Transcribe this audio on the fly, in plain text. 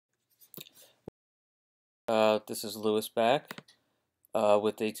This is Lewis back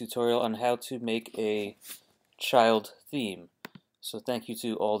with a tutorial on how to make a child theme. So thank you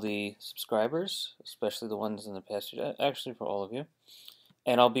to all the subscribers, especially the ones in the past year, actually for all of you.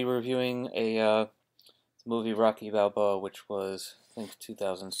 And I'll be reviewing a movie Rocky Balboa, which was I think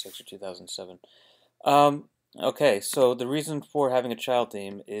 2006 or 2007. Um, okay, so the reason for having a child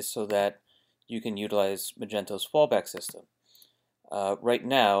theme is so that you can utilize Magento's fallback system. Right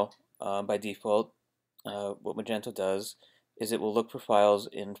now, by default, what Magento does is it will look for files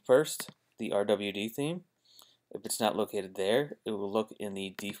in first the RWD theme. If it's not located there, it will look in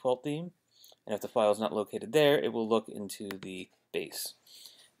the default theme. And if the file is not located there, it will look into the base.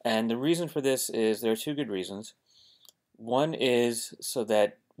 And the reason for this is there are two good reasons. One is so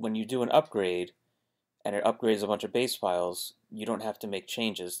that when you do an upgrade and it upgrades a bunch of base files, you don't have to make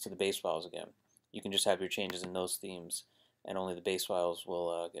changes to the base files again. You can just have your changes in those themes and only the base files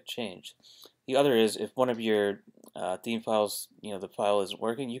will get changed. The other is if one of your theme files, the file isn't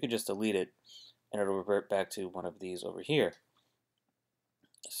working, you can just delete it and it'll revert back to one of these over here.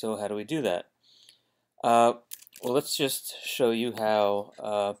 So how do we do that? Well, let's just show you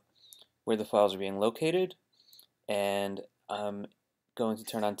how where the files are being located, and I'm going to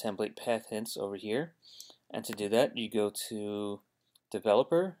turn on template path hints over here. And to do that, you go to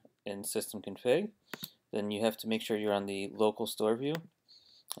Developer in System Config. Then you have to make sure you're on the local store view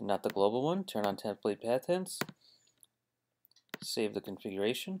and not the global one. Turn on template path hints. Save the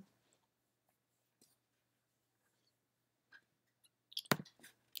configuration.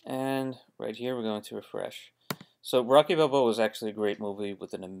 And right here, we're going to refresh. So Rocky Balboa was actually a great movie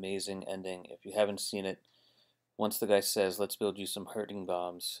with an amazing ending. If you haven't seen it, once the guy says, "Let's build you some hurting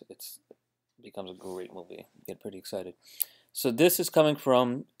bombs," it becomes a great movie. Get pretty excited. So this is coming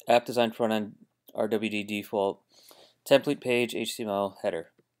from App Design Frontend RWD default template page HTML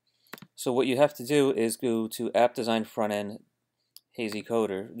header. So what you have to do is go to App Design Frontend Hazy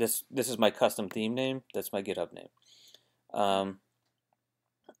Coder. This is my custom theme name. That's my GitHub name.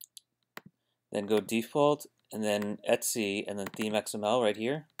 Then go default and then etc and then theme XML right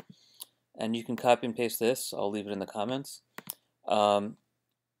here. And you can copy and paste this. I'll leave it in the comments. And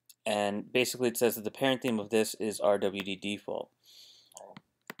basically it says that the parent theme of this is RWD default.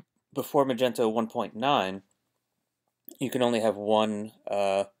 Before Magento 1.9, you can only have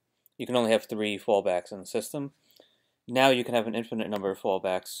you can only have 3 fallbacks in the system. Now you can have an infinite number of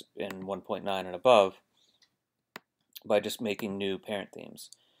fallbacks in 1.9 and above by just making new parent themes.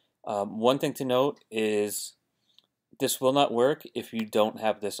 One thing to note is this will not work if you don't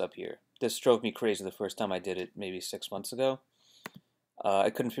have this up here. This drove me crazy the first time I did it, maybe 6 months ago. I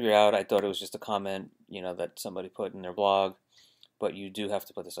couldn't figure it out. I thought it was just a comment, that somebody put in their blog, but you do have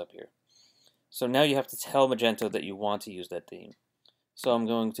to put this up here. So now you have to tell Magento that you want to use that theme. So I'm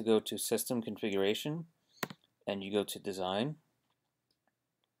going to go to System Configuration, and you go to Design,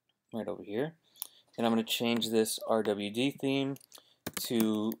 right over here. And I'm going to change this RWD theme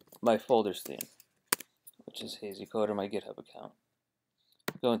to my folders theme, which is Hazy Coder, my GitHub account.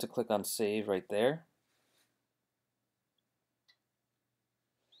 I'm going to click on Save right there.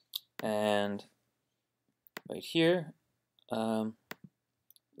 And right here,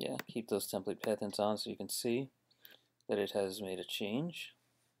 yeah, keep those template path hints on so you can see that it has made a change.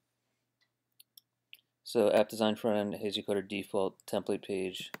 So App Design Frontend Hazy Coder default template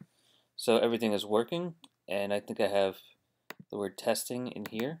page. So everything is working, and I think I have the word testing in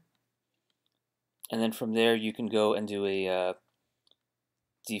here. And then from there you can go and do a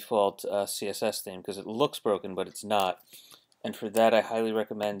default CSS theme because it looks broken, but it's not. And for that, I highly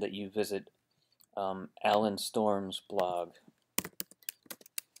recommend that you visit Alan Storm's blog.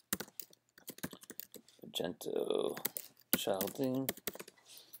 Magento child theme.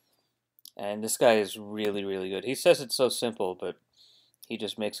 And this guy is really, really good. He says it's so simple, but he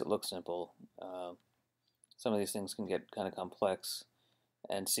just makes it look simple. Some of these things can get kind of complex.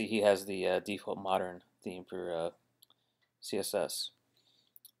 And see, he has the default modern theme for CSS.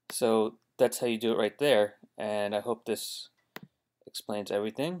 So that's how you do it right there. And I hope this explains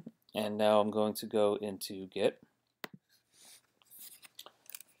everything. And now I'm going to go into Git.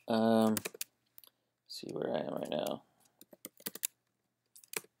 See where I am right now.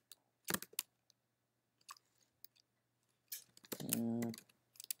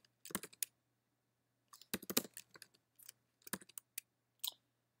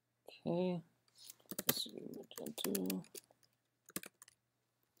 Okay, let's see, Magento.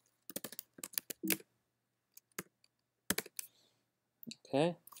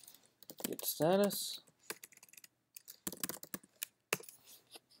 Okay, Git status.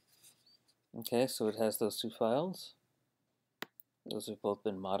 Okay, so it has those two files. Those have both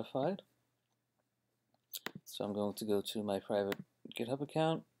been modified. So I'm going to go to my private GitHub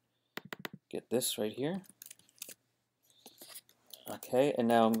account, get this right here. Okay, and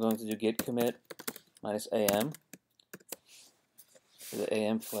now I'm going to do git commit -am, the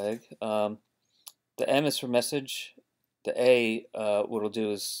AM flag. The M is for message. The A, what it'll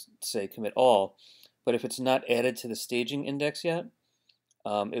do is say commit all, but if it's not added to the staging index yet,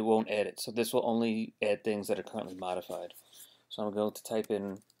 it won't add it. So this will only add things that are currently modified. So I'm going to type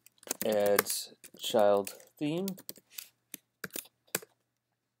in adds child theme.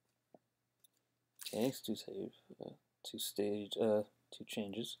 Okay, two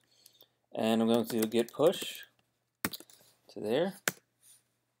changes, and I'm going to do git push to there.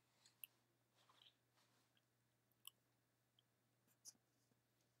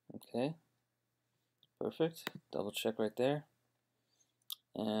 Okay, perfect. Double check right there,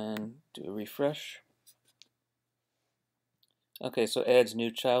 and do a refresh. Okay, so adds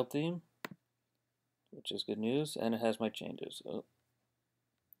new child theme, which is good news, and it has my changes. Oh,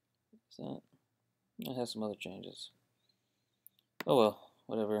 is that? It has some other changes. Oh well,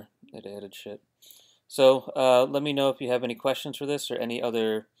 whatever. It added shit. So let me know if you have any questions for this or any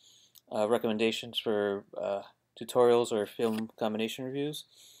other recommendations for tutorials or film combination reviews.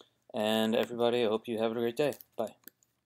 And everybody, I hope you have a great day. Bye.